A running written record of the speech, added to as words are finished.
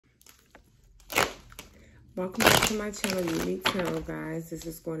Welcome back to my channel, Unique Tarot, guys. This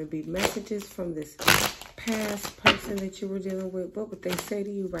is going to be messages from this past person that you were dealing with. What would they say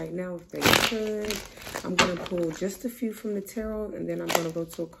to you right now if they could? I'm going to pull just a few from the tarot, and then I'm going to go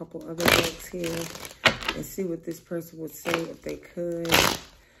to a couple other decks here and see what this person would say if they could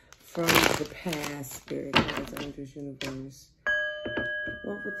from the past. Spirit guides, angels, universe.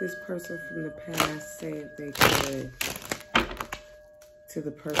 What would this person from the past say if they could to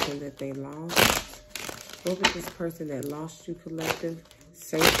the person that they lost? What would this person that lost you, collective,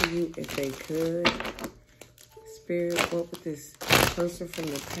 say to you if they could? Spirit, what would this person from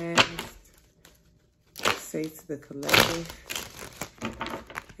the past say to the collective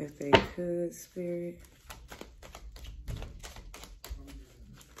if they could, Spirit?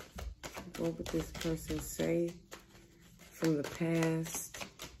 What would this person say from the past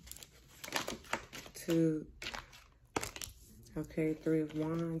to, okay, Three of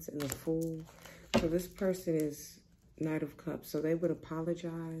Wands and the Fool. So this person is Knight of Cups. So they would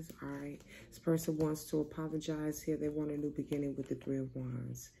apologize. All right. This person wants to apologize here. They want a new beginning with the Three of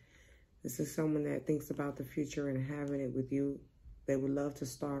Wands. This is someone that thinks about the future and having it with you. They would love to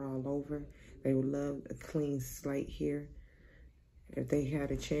start all over. They would love a clean slate here. If they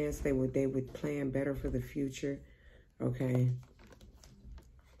had a chance, they would plan better for the future. Okay.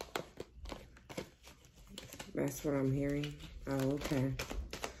 That's what I'm hearing. Oh, okay.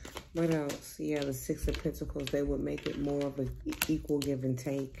 What else? Yeah, the Six of Pentacles. They would make it more of an equal give and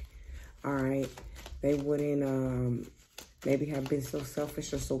take. All right. They wouldn't maybe have been so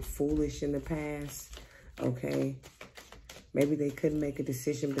selfish or so foolish in the past. Okay. Maybe they couldn't make a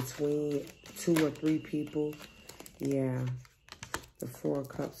decision between 2 or 3 people. Yeah. The Four of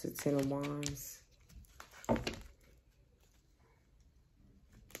Cups, the Ten of Wands.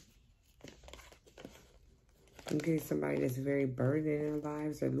 I'm getting somebody that's very burdened in their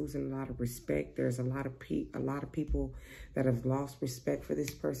lives. They're losing a lot of respect. There's a lot of people that have lost respect for this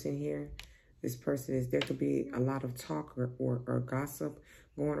person here. This person is, there could be a lot of talk or gossip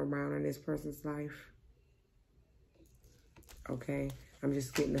going around in this person's life. Okay. I'm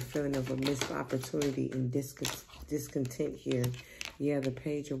just getting a feeling of a missed opportunity and discontent here. Yeah, the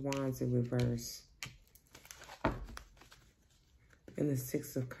Page of Wands in reverse. And the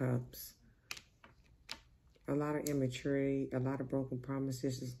Six of Cups. A lot of immaturity, a lot of broken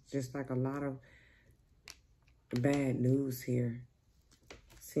promises, just like a lot of bad news here.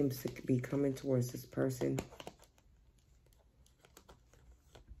 Seems to be coming towards this person.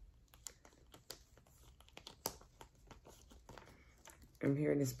 I'm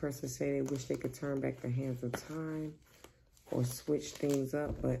hearing this person say they wish they could turn back the hands of time or switch things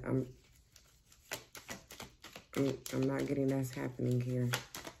up, but I'm not getting that's happening here.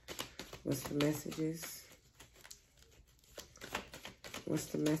 What's the messages? What's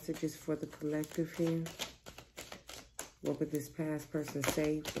the messages for the collective here? What would this past person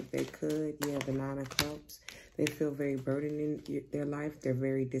say if they could? Yeah, the Nine of Cups. They feel very burdened in their life. They're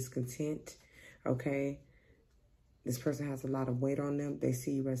very discontent. Okay. This person has a lot of weight on them. They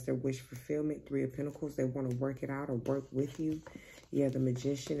see you as their wish fulfillment. Three of Pentacles. They want to work it out or work with you. Yeah, the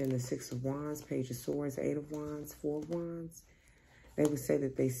Magician and the Six of Wands. Page of Swords. Eight of Wands. Four of Wands. They would say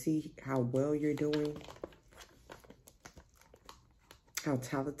that they see how well you're doing. How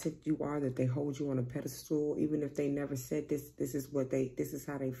talented you are, that they hold you on a pedestal. Even if they never said this, this is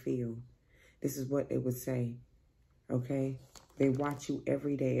how they feel. This is what they would say. Okay? They watch you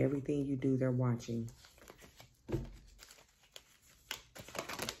every day. Everything you do, they're watching.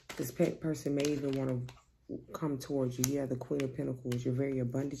 This person may even want to come towards you. Yeah, the Queen of Pentacles. You're very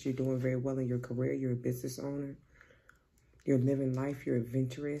abundant. You're doing very well in your career. You're a business owner. You're living life. You're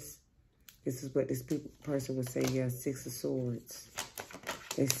adventurous. This is what this person would say. Yeah, Six of Swords.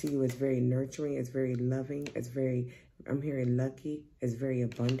 They see you as very nurturing, as very loving, as very, I'm hearing lucky, as very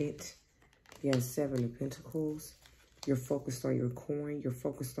abundant. You have Seven of Pentacles. You're focused on your coin. You're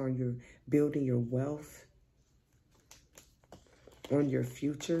focused on your building your wealth, on your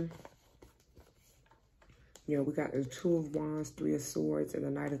future. You know, we got the Two of Wands, Three of Swords, and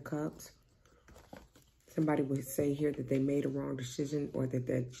the Knight of Cups. Somebody would say here that they made a wrong decision, or that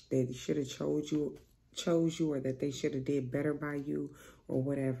they should have chose you, or that they should have did better by you, or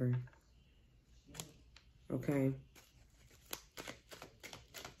whatever. Okay.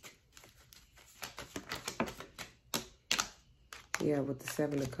 Yeah, with the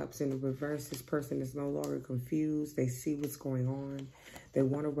Seven of Cups in the reverse, this person is no longer confused. They see what's going on. They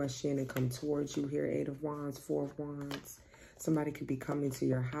want to rush in and come towards you here. Eight of Wands, Four of Wands. Somebody could be coming to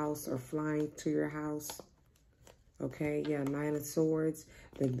your house or flying to your house. Okay, yeah, Nine of Swords,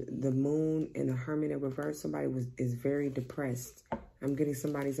 the Moon and the Hermit in reverse. Somebody is very depressed. I'm getting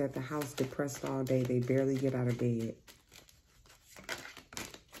somebody's at the house depressed all day. They barely get out of bed.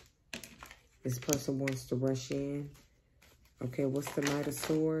 This person wants to rush in. Okay, what's the Knight of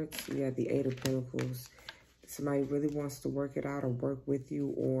Swords? Yeah, the Eight of Pentacles. Somebody really wants to work it out or work with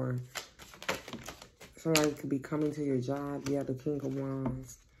you, or somebody could be coming to your job. Yeah, the King of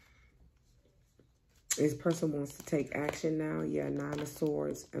Wands. This person wants to take action now. Yeah, Nine of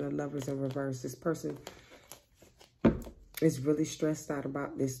Swords and the Lovers in reverse. This person is really stressed out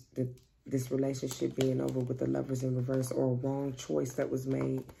about this relationship being over with the Lovers in reverse, or a wrong choice that was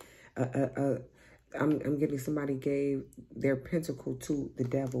made. I'm getting somebody gave their pentacle to the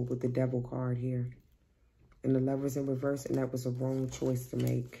devil with the devil card here. And the Lovers in reverse, and that was a wrong choice to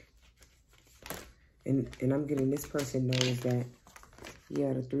make. And I'm getting this person knows that,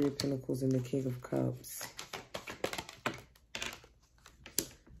 yeah, the Three of Pentacles and the King of Cups.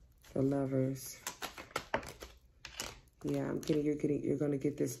 The Lovers. Yeah, I'm getting, you're going to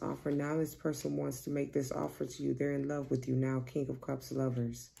get this offer. Now this person wants to make this offer to you. They're in love with you now, King of Cups,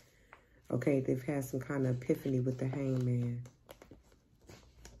 Lovers. Okay, they've had some kind of epiphany with the Hangman.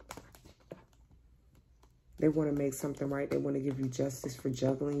 They want to make something right. They want to give you justice for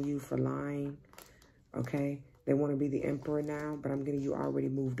juggling you, for lying. Okay? They want to be the Emperor now, but I'm getting you already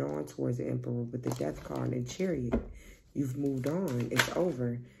moved on towards the Emperor with the Death card and Chariot. You've moved on. It's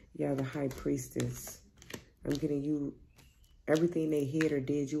over. Yeah, the High Priestess. I'm getting you everything they hid or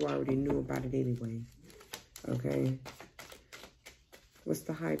did, you already knew about it anyway. Okay? What's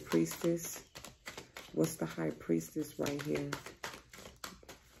the High Priestess? What's the High Priestess right here?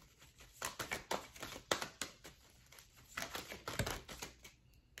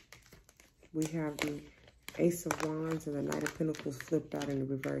 We have the Ace of Wands and the Knight of Pentacles flipped out in the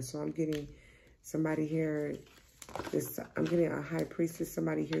reverse. So I'm getting somebody here. I'm getting a High Priestess.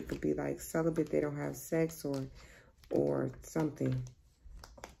 Somebody here could be like celibate. They don't have sex or something.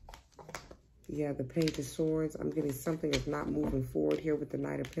 Yeah, the Page of Swords. I'm getting something is not moving forward here with the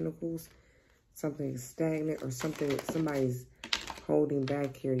Knight of Pentacles. Something is stagnant, or something that somebody's holding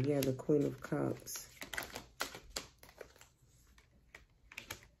back here. Yeah, the Queen of Cups.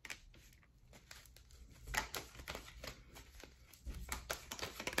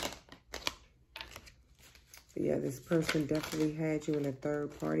 Yeah, this person definitely had you in a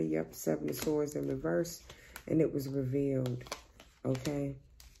third party. Yep, Seven of Swords in reverse. And it was revealed. Okay?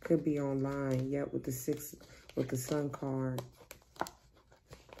 Could be online. Yep, with the Sun card.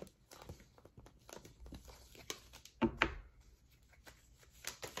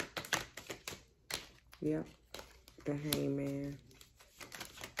 Yep, the Hangman.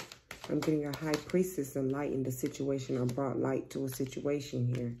 I'm getting a High Priestess enlightened the situation or brought light to a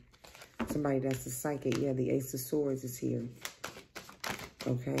situation here. Somebody that's a psychic. Yeah, the Ace of Swords is here.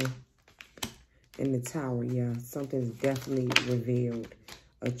 Okay. In the Tower, yeah. Something's definitely revealed.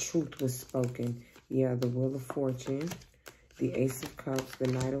 A truth was spoken. Yeah, the Wheel of Fortune. The Ace of Cups. The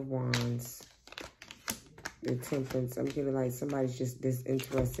Knight of Wands. The Temperance. I'm getting like somebody's just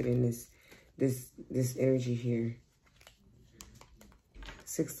disinterested in this energy here.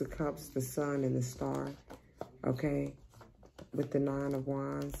 Six of Cups. The Sun and the Star. Okay. With the Nine of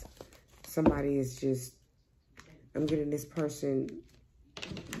Wands. Somebody is just, I'm getting this person,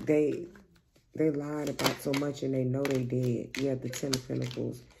 they lied about so much and they know they did. Yeah, the Ten of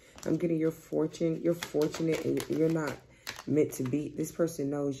Pentacles. I'm getting your fortune. You're fortunate and you're not meant to be. This person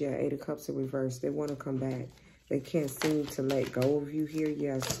knows, yeah, Eight of Cups in reverse. They want to come back. They can't seem to let go of you here.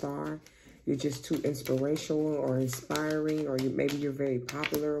 Yeah, Star. You're just too inspirational or inspiring, or maybe you're very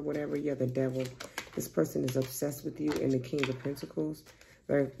popular or whatever. Yeah, the Devil. This person is obsessed with you, and the King of Pentacles.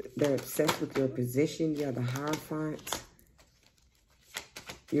 They're obsessed with your position. Yeah, the Hierophant.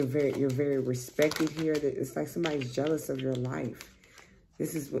 You're very respected here. It's like somebody's jealous of your life.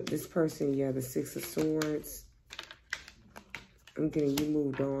 This is what this person, yeah, the Six of Swords. I'm getting you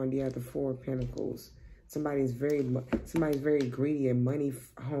moved on. Yeah, the Four of Pentacles. Somebody's very greedy and money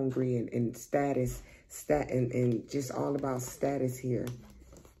hungry and status, and just all about status here.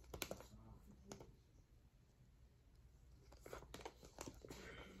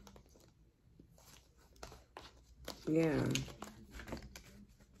 Yeah.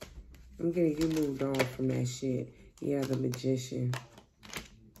 I'm getting you moved on from that shit. Yeah, the Magician.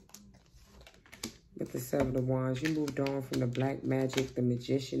 With the Seven of Wands. You moved on from the black magic, the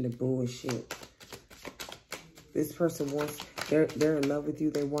magician, the bullshit. This person wants, they're in love with you.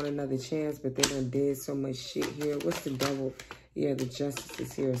 They want another chance, but they done did so much shit here. What's the Devil? Yeah, the Justice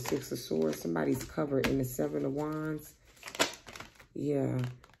is here. Six of Swords. Somebody's covered in the Seven of Wands. Yeah.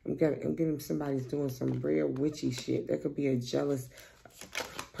 I'm getting somebody's doing some real witchy shit. There could be a jealous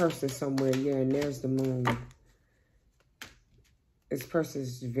person somewhere. Yeah, and there's the Moon. This person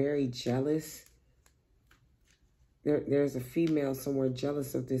is very jealous. There's a female somewhere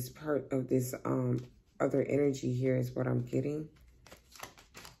jealous of this other energy here is what I'm getting.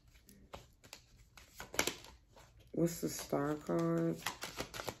 What's the Star card?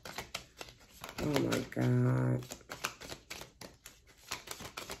 Oh my God.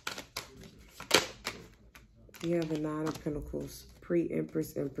 Yeah, the Nine of Pentacles.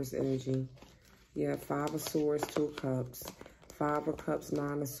 Pre-Empress, Empress energy. Yeah, Five of Swords, Two of Cups. Five of Cups,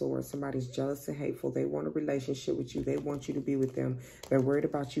 Nine of Swords. Somebody's jealous and hateful. They want a relationship with you. They want you to be with them. They're worried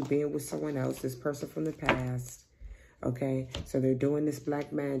about you being with someone else. This person from the past. Okay? So they're doing this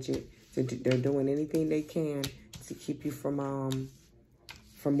black magic. They're doing anything they can to keep you from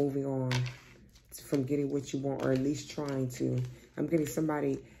moving on. From getting what you want, or at least trying to. I'm getting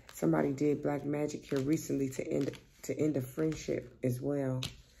somebody did black magic here recently to end a friendship as well.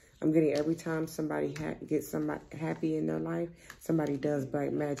 I'm getting every time somebody gets somebody happy in their life, somebody does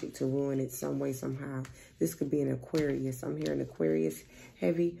black magic to ruin it some way, somehow. This could be an Aquarius. I'm hearing Aquarius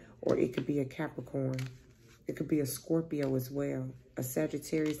heavy, or it could be a Capricorn. It could be a Scorpio as well. A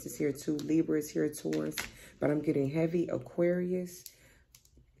Sagittarius is here too. Libra is here, Taurus. But I'm getting heavy Aquarius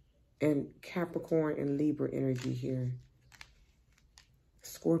and Capricorn and Libra energy here.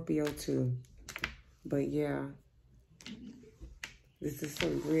 Scorpio too. But yeah. This is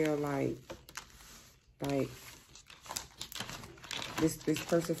some real, like this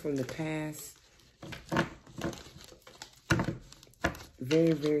person from the past.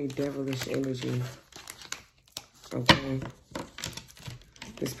 Very, very devilish energy. Okay.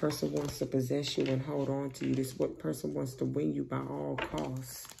 This person wants to possess you and hold on to you. This person wants to win you by all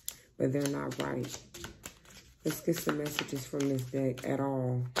costs. But they're not right. Let's get some messages from this deck at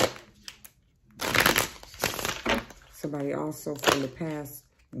all. Somebody also from the past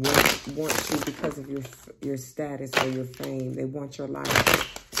wants you because of your status or your fame. They want your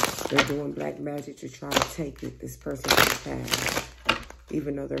life. They're doing black magic to try to take it. This person from the past.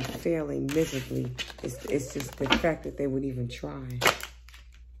 Even though they're failing miserably. It's just the fact that they would even try.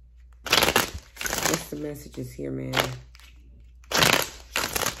 What's the messages here, man?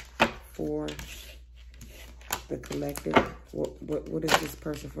 For the collective. What does this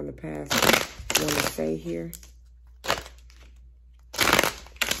person from the past want to say here?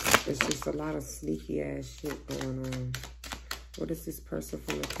 There's just a lot of sneaky ass shit going on. What does this person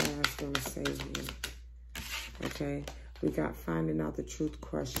from the past want to say here? Okay. We got finding out the truth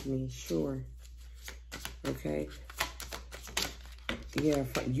crushed me. Sure. Okay. Yeah,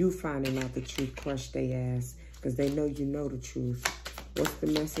 you finding out the truth crushed their ass. Because they know you know the truth. What's the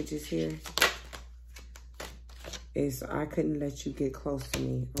messages here? Is I couldn't let you get close to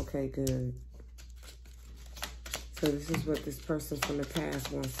me. Okay, good. So this is what this person from the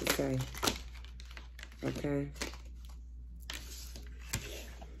past wants to say. Okay.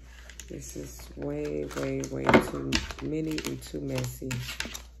 This is way, way, way too many and too messy.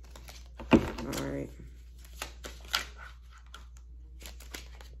 All right.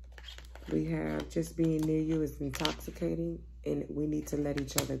 We have just being near you is intoxicating, and we need to let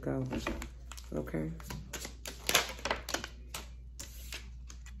each other go. Okay.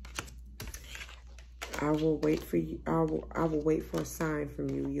 I will wait for you. I will wait for a sign from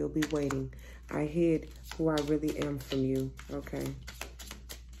you. You'll be waiting. I hid who I really am from you. Okay.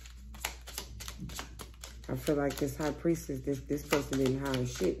 I feel like this high priestess, this person didn't hide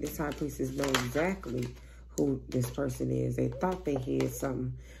shit. This high priestess knows exactly who this person is. They thought they hid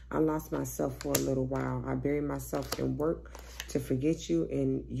something. I lost myself for a little while. I buried myself in work to forget you,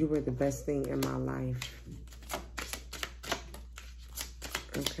 and you were the best thing in my life.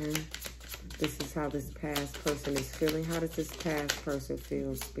 Okay. This is how this past person is feeling. How does this past person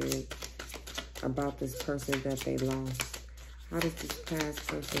feel, Spirit, about this person that they lost? How does this past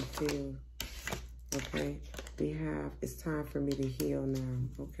person feel? Okay, we have, it's time for me to heal now,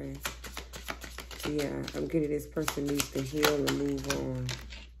 okay? Yeah, I'm getting this person needs to heal and move on,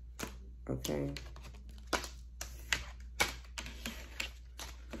 okay?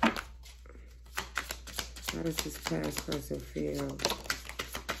 How does this past person feel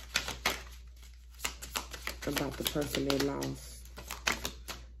about the person they lost?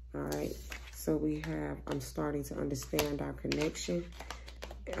 All right, so we have, I'm starting to understand our connection.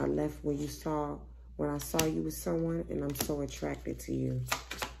 I left when I saw you with someone, and I'm so attracted to you.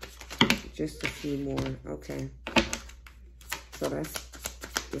 Just a few more. Okay. So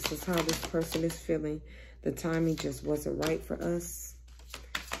this is how this person is feeling. The timing just wasn't right for us.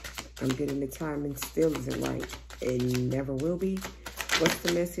 I'm getting the timing still isn't right. It never will be. What's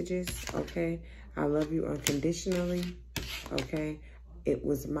the messages? Okay. I love you unconditionally. Okay. It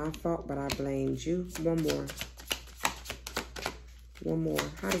was my fault, but I blamed you. One more. One more.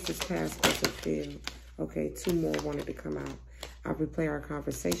 How does this past person feel? Okay, 2 more wanted to come out. I replay our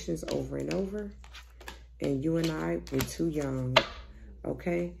conversations over and over. And you and I were too young.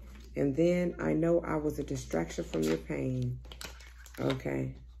 Okay? And then I know I was a distraction from your pain.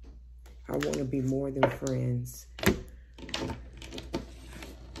 Okay? I want to be more than friends.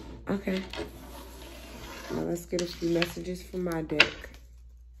 Okay. Now let's get a few messages from my deck.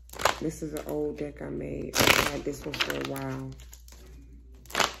 This is an old deck I made. I've had this one for a while.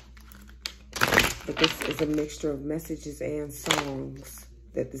 But this is a mixture of messages and songs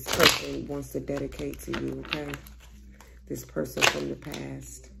that this person wants to dedicate to you, okay? This person from the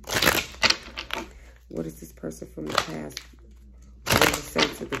past. What is this person from the past want to say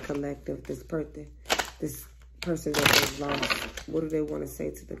to the collective? This person that they've lost. What do they want to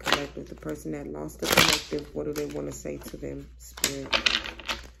say to the collective? The person that lost the collective, what do they want to say to them, Spirit?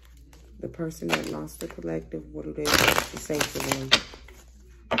 The person that lost the collective, what do they want to say to them?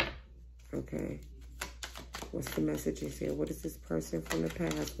 Okay. What's the messages here? What does this person from the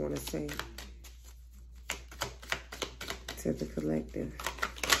past want to say to the collective?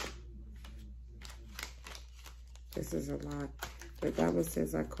 This is a lot. But that one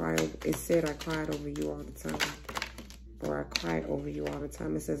says, it said I cried over you all the time. Or I cry over you all the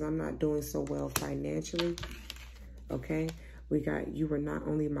time. It says, I'm not doing so well financially. Okay? We got, you were not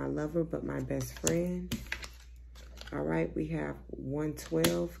only my lover, but my best friend. All right? We have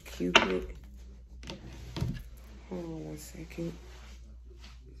 112, Cupid. Hold on one second.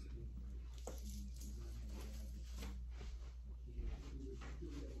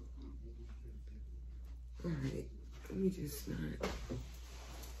 All right. Let me just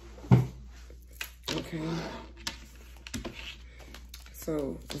okay.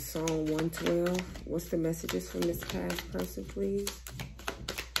 So, the song 112. What's the messages from this past person, please?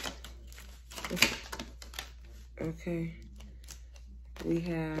 Okay.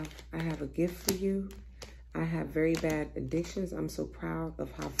 I have a gift for you. I have very bad addictions. I'm so proud of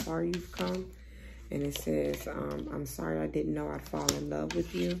how far you've come. And it says, I'm sorry I didn't know I'd fall in love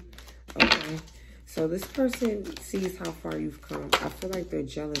with you. Okay. So this person sees how far you've come. I feel like they're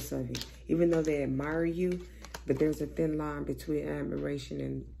jealous of you. Even though they admire you, but there's a thin line between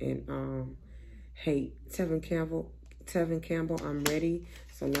admiration and hate. Tevin Campbell, I'm ready.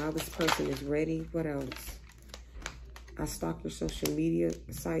 So now this person is ready. What else? I stalk your social media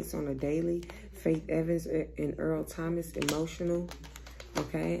sites on a daily. Faith Evans and Earl Thomas, emotional.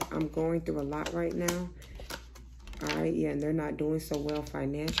 Okay, I'm going through a lot right now. All right, yeah, and they're not doing so well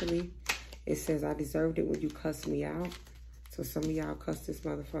financially. It says I deserved it when you cussed me out. So some of y'all cussed this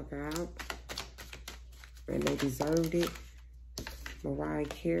motherfucker out. And they deserved it. Mariah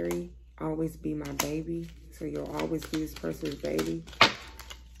Carey, always be my baby. So you'll always be this person's baby.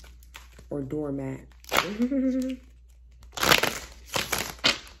 Or doormat.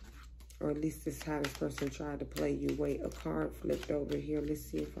 Or at least this is how this person tried to play you. Wait, a card flipped over here. Let's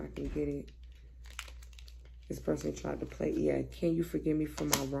see if I can get it. This person tried to play. Yeah, can you forgive me for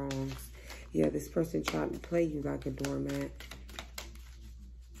my wrongs? Yeah, this person tried to play you like a doormat.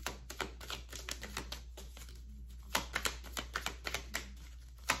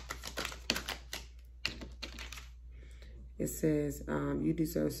 It says, you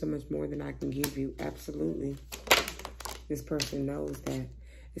deserve so much more than I can give you. Absolutely. This person knows that.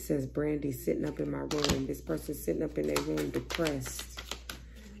 It says, Brandy sitting up in my room. This person's sitting up in their room depressed.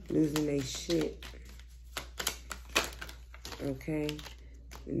 Losing their shit. Okay.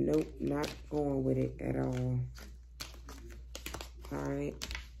 Nope, not going with it at all. All right.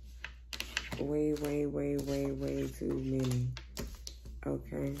 Way too many.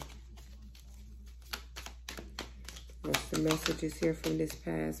 Okay. What's the messages here from this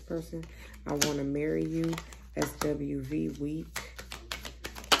past person? I want to marry you. SWV, weak.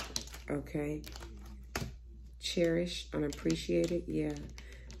 Okay. Cherished, unappreciated. Yeah.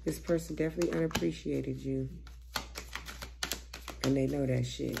 This person definitely unappreciated you. And they know that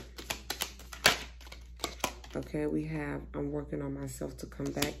shit. Okay, we have, I'm working on myself to come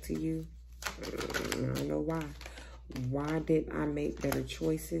back to you. I don't know why. Why did I make better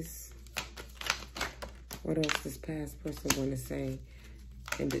choices? What else does past person want to say?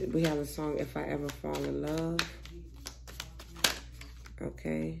 And we have a song, If I Ever Fall in Love.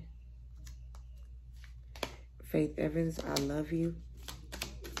 Okay. Faith Evans, I love you.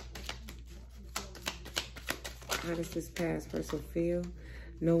 How does this past person feel?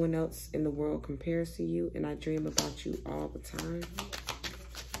 No one else in the world compares to you, and I dream about you all the time.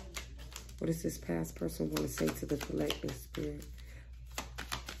 What does this past person want to say to the collective, Spirit?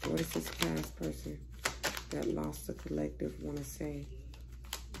 What does this past person that lost the collective want to say?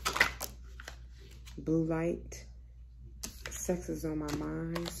 Blue light, sex is on my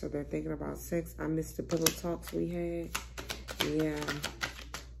mind, so they're thinking about sex. I missed the pillow talks we had. Yeah.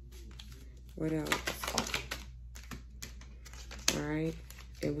 What else? All right.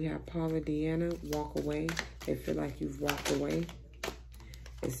 And we have Paula Deanna, walk away. They feel like you've walked away.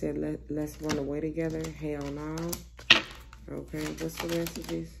 It said, let's run away together. Hell no. Okay, what's the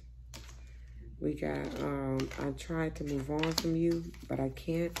messages? We got, I tried to move on from you, but I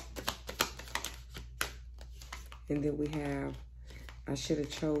can't. And then we have, I should have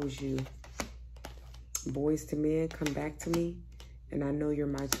chose you. Boys to men, come back to me. And I know you're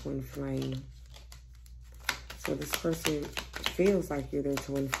my twin flame. So this person feels like you're their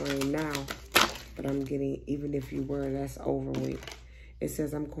twin flame now. But I'm getting, even if you were, that's over with. It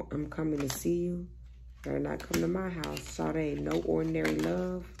says, I'm coming to see you. Better not come to my house. Sade, no ordinary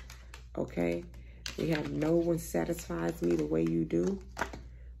love. Okay? We have no one satisfies me the way you do.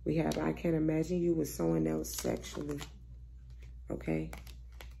 We have, I can't imagine you with someone else sexually. Okay?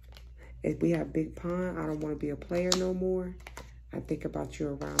 If we have Big Pond, I don't want to be a player no more. I think about you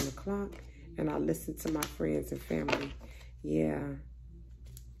around the clock. And I listen to my friends and family. Yeah.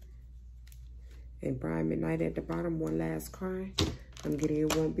 And Brian Midnight at the bottom, one last cry. I'm getting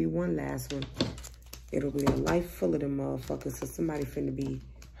it won't be one last one. It'll be a life full of them motherfuckers. So somebody finna be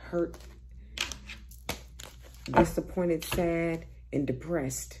hurt, disappointed, sad, and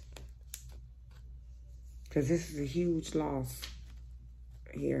depressed. Because this is a huge loss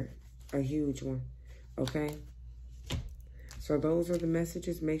here. A huge one. Okay? So those are the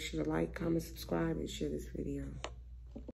messages. Make sure to like, comment, subscribe, and share this video.